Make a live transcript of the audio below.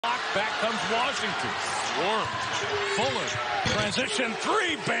Back comes Washington. Swarm. Fuller. Transition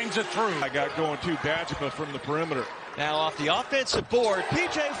three. Bangs it through. I got going too. Badgema from the perimeter. Now off the offensive board,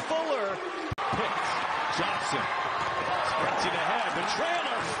 P.J. Fuller. Picked. Johnson. Stretching ahead. The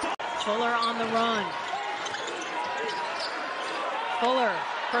trailer. Fuller on the run. Fuller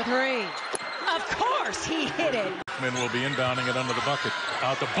for three. Of course, he hit it. Men will be inbounding it under the bucket.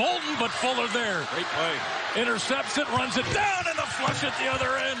 Out to Bolden, but Fuller there. Great play. Intercepts it, runs it down, and a flush at the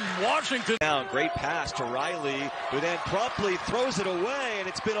other end. Washington. Now, great pass to Riley, who then promptly throws it away, and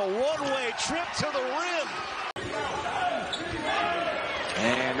it's been a one-way trip to the rim.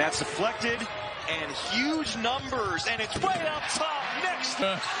 And that's deflected, and huge numbers, and it's right up top next.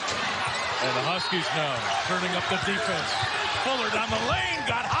 And the Huskies now turning up the defense. Fuller down the lane,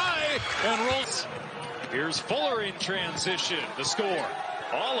 got high, and rolls. Here's Fuller in transition. The score.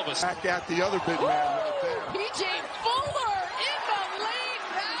 All of us. Back at the other big man right there. P.J. Fuller in the lane.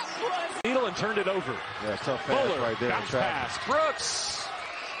 That was. Needle and turned it over. Yeah, tough pass Fuller, right there. bounce pass. Brooks.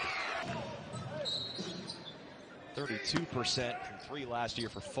 32% from three last year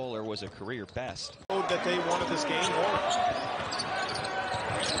for Fuller was a career best. That they wanted this game more.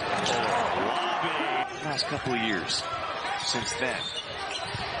 Last couple of years since then.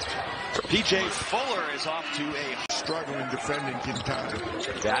 P.J. Fuller is off to a Struggling defending Quintana.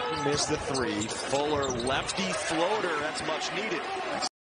 that missed the three. Fuller lefty floater. That's much needed.